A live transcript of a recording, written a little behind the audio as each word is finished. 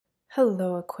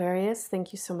Hello, Aquarius.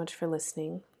 Thank you so much for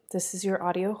listening. This is your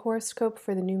audio horoscope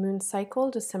for the new moon cycle,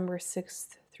 December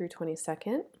 6th through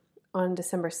 22nd. On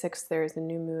December 6th, there is a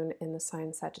new moon in the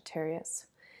sign Sagittarius.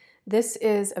 This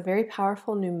is a very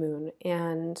powerful new moon,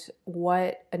 and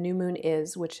what a new moon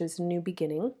is, which is new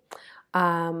beginning,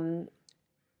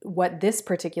 what this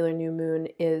particular new moon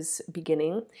is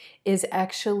beginning is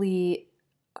actually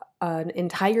an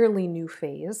entirely new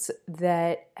phase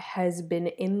that has been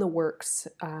in the works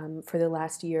for the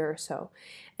last year or so.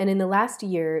 And in the last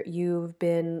year, you've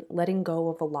been letting go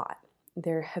of a lot.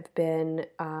 There have been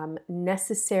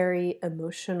necessary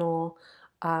emotional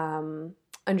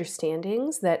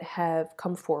understandings that have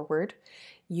come forward.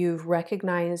 You've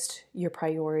recognized your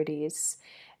priorities,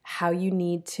 how you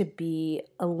need to be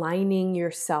aligning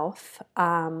yourself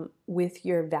with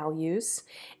your values,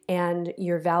 and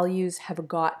your values have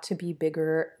got to be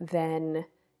bigger than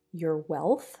your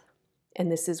wealth.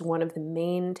 And this is one of the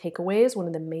main takeaways, one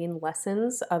of the main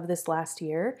lessons of this last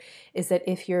year, is that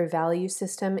if your value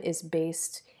system is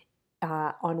based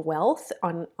on wealth,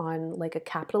 on like a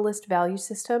capitalist value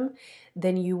system,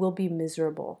 then you will be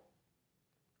miserable.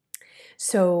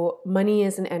 So money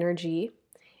is an energy,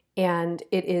 and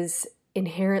it is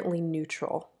inherently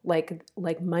neutral.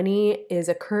 Like money is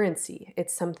a currency.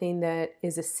 It's something that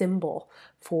is a symbol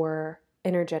for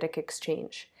energetic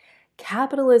exchange.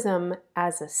 Capitalism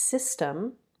as a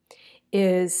system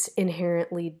is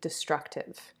inherently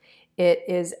destructive. It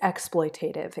is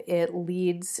exploitative. It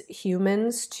leads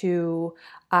humans to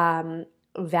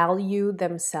value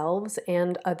themselves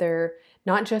and other,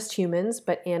 not just humans,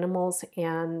 but animals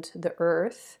and the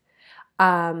earth.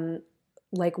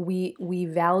 Like we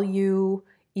value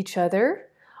each other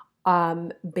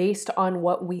based on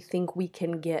what we think we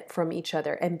can get from each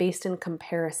other and based in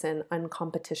comparison and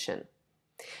competition.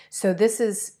 So this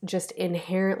is just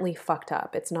inherently fucked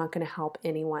up. It's not going to help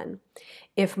anyone.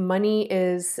 If money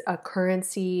is a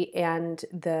currency and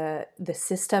the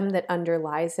system that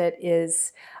underlies it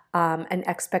is an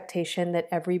expectation that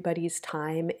everybody's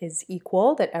time is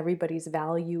equal, that everybody's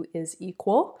value is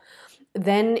equal,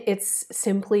 then it's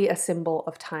simply a symbol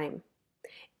of time.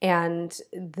 And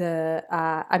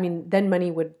then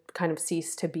money would kind of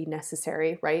cease to be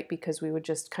necessary, right? Because we would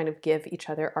just kind of give each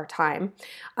other our time,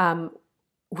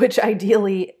 which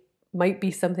ideally might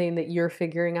be something that you're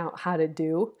figuring out how to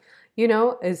do,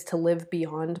 is to live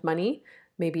beyond money,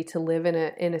 maybe to live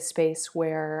in a space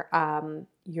where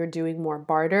you're doing more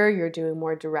barter, you're doing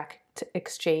more direct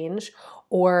exchange,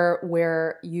 or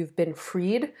where you've been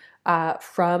freed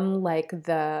from like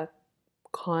the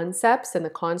concepts and the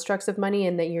constructs of money,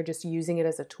 and that you're just using it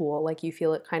as a tool. Like you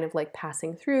feel it kind of like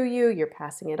passing through you, you're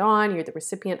passing it on, you're the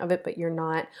recipient of it, but you're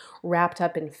not wrapped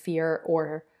up in fear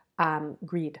or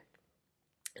greed.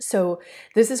 So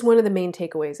this is one of the main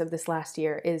takeaways of this last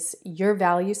year is your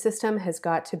value system has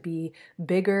got to be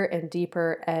bigger and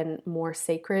deeper and more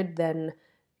sacred than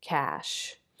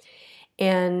cash.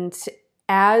 And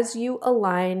as you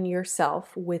align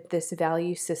yourself with this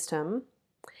value system,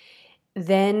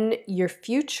 then your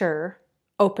future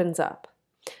opens up.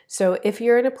 So if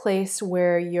you're in a place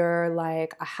where you're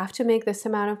like, I have to make this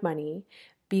amount of money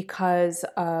because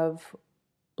of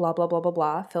blah, blah, blah, blah,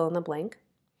 blah, fill in the blank,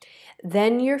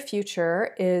 then your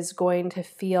future is going to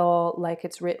feel like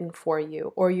it's written for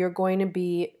you, or you're going to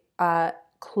be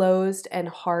closed and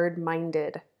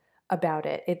hard-minded about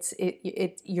it.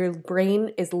 Your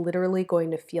brain is literally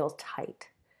going to feel tight.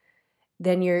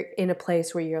 Then you're in a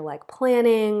place where you're like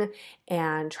planning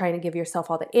and trying to give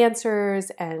yourself all the answers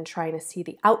and trying to see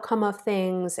the outcome of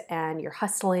things, and you're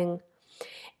hustling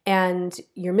and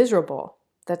you're miserable.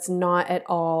 That's not at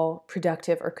all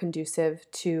productive or conducive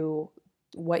to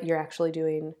what you're actually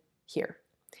doing here.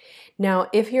 Now,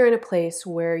 if you're in a place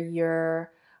where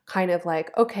you're kind of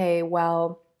like, okay,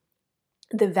 well,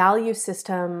 the value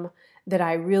system that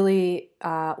I really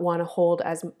want to hold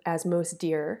as most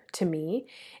dear to me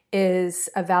is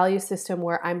a value system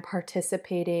where I'm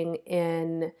participating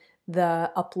in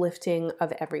the uplifting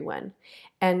of everyone.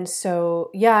 And so,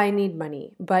 yeah, I need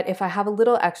money, but if I have a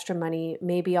little extra money,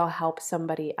 maybe I'll help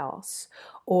somebody else.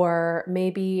 Or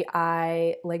maybe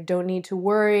I don't need to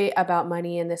worry about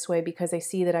money in this way because I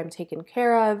see that I'm taken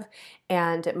care of,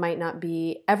 and it might not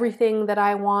be everything that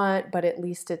I want, but at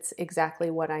least it's exactly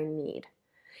what I need.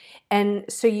 And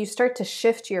so you start to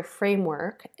shift your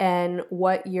framework, and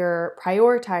what you're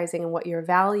prioritizing and what you're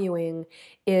valuing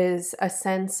is a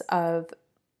sense of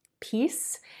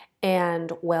peace and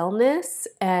wellness.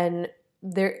 And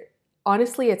there,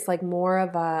 honestly, it's like more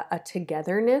of a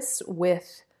togetherness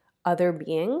with other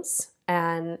beings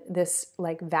and this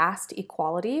like vast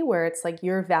equality where it's like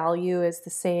your value is the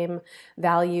same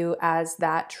value as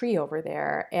that tree over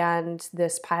there and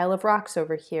this pile of rocks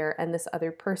over here and this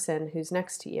other person who's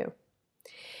next to you.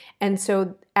 And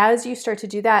so as you start to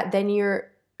do that,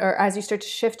 or as you start to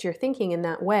shift your thinking in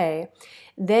that way,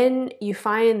 then you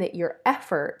find that your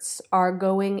efforts are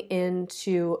going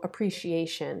into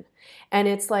appreciation. And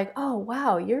it's like, oh,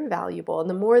 wow, you're valuable. And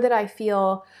the more that I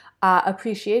feel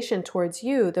appreciation towards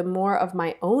you, the more of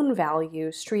my own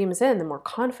value streams in, the more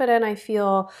confident I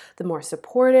feel, the more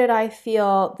supported I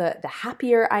feel, the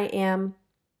happier I am.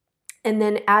 And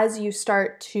then as you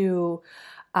start to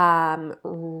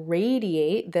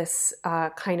radiate this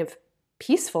kind of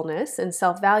peacefulness and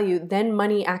self-value, then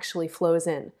money actually flows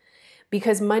in.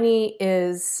 Because money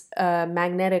is a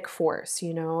magnetic force,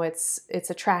 it's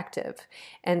attractive.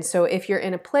 And so if you're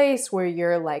in a place where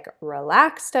you're like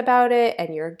relaxed about it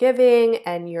and you're giving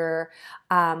and you're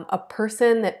a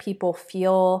person that people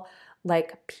feel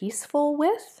like peaceful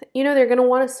with, they're going to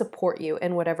want to support you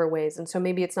in whatever ways. And so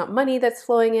maybe it's not money that's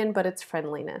flowing in, but it's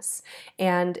friendliness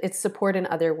and it's support in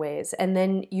other ways. And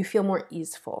then you feel more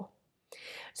easeful.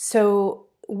 So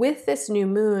with this new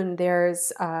moon,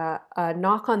 there's a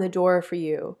knock on the door for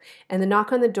you. And the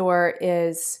knock on the door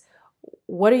is,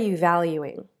 what are you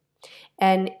valuing?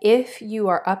 And if you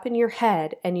are up in your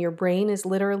head and your brain is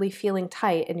literally feeling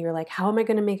tight and you're like, how am I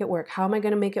going to make it work? How am I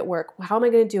going to make it work? How am I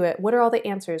going to do it? What are all the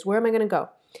answers? Where am I going to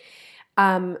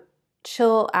go?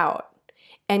 Chill out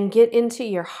and get into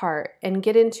your heart and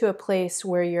get into a place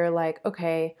where you're like,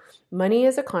 okay, money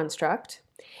is a construct.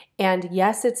 And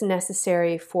yes, it's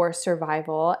necessary for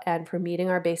survival and for meeting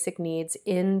our basic needs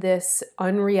in this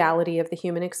unreality of the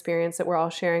human experience that we're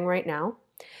all sharing right now.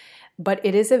 But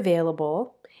it is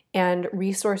available and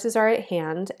resources are at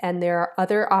hand, and there are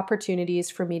other opportunities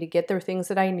for me to get the things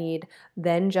that I need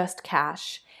than just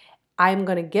cash. I'm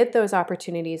going to get those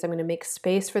opportunities. I'm going to make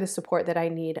space for the support that I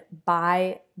need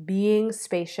by being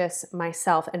spacious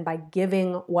myself and by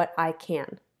giving what I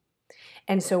can.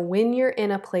 And so when you're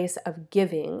in a place of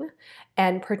giving,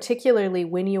 and particularly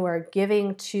when you are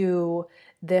giving to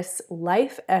this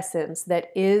life essence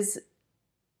that is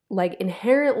like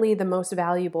inherently the most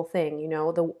valuable thing,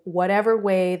 the whatever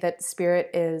way that spirit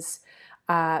is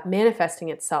manifesting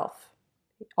itself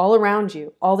all around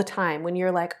you all the time, when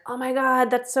you're like, oh my God,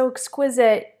 that's so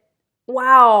exquisite.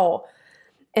 Wow.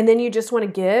 And then you just want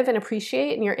to give and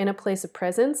appreciate, and you're in a place of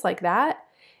presence like that,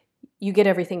 you get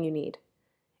everything you need.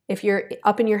 If you're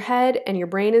up in your head and your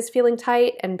brain is feeling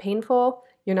tight and painful,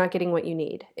 you're not getting what you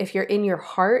need. If you're in your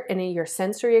heart and in your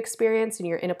sensory experience and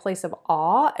you're in a place of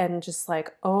awe and just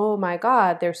like, oh my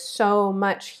God, there's so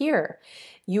much here,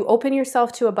 you open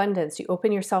yourself to abundance, you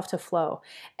open yourself to flow,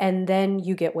 and then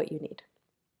you get what you need.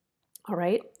 All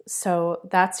right, so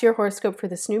that's your horoscope for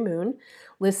this new moon.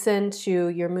 Listen to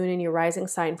your moon and your rising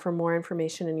sign for more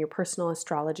information in your personal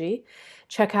astrology.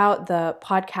 Check out the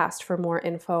podcast for more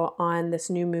info on this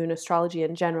new moon astrology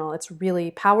in general. It's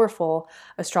really powerful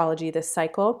astrology this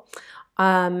cycle.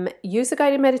 Use a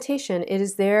guided meditation. It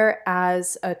is there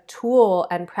as a tool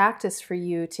and practice for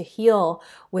you to heal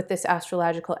with this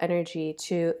astrological energy,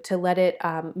 to let it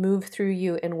move through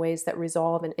you in ways that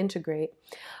resolve and integrate.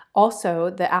 Also,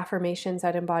 the affirmations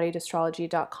at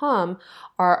embodiedastrology.com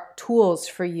are tools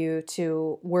for you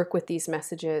to work with these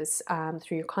messages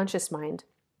through your conscious mind.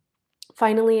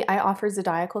 Finally, I offer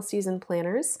zodiacal season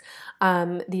planners.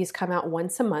 These come out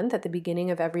once a month at the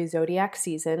beginning of every zodiac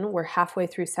season. We're halfway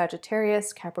through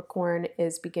Sagittarius. Capricorn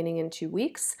is beginning in 2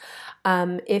 weeks.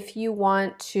 If you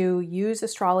want to use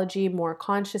astrology more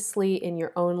consciously in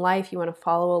your own life, you want to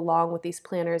follow along with these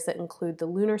planners that include the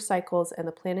lunar cycles and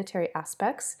the planetary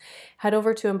aspects, head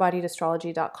over to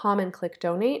embodiedastrology.com and click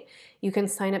donate. You can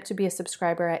sign up to be a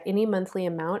subscriber at any monthly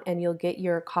amount, and you'll get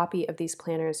your copy of these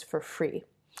planners for free.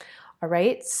 All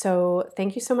right, so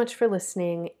thank you so much for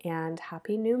listening, and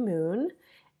happy new moon,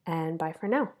 and bye for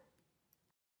now.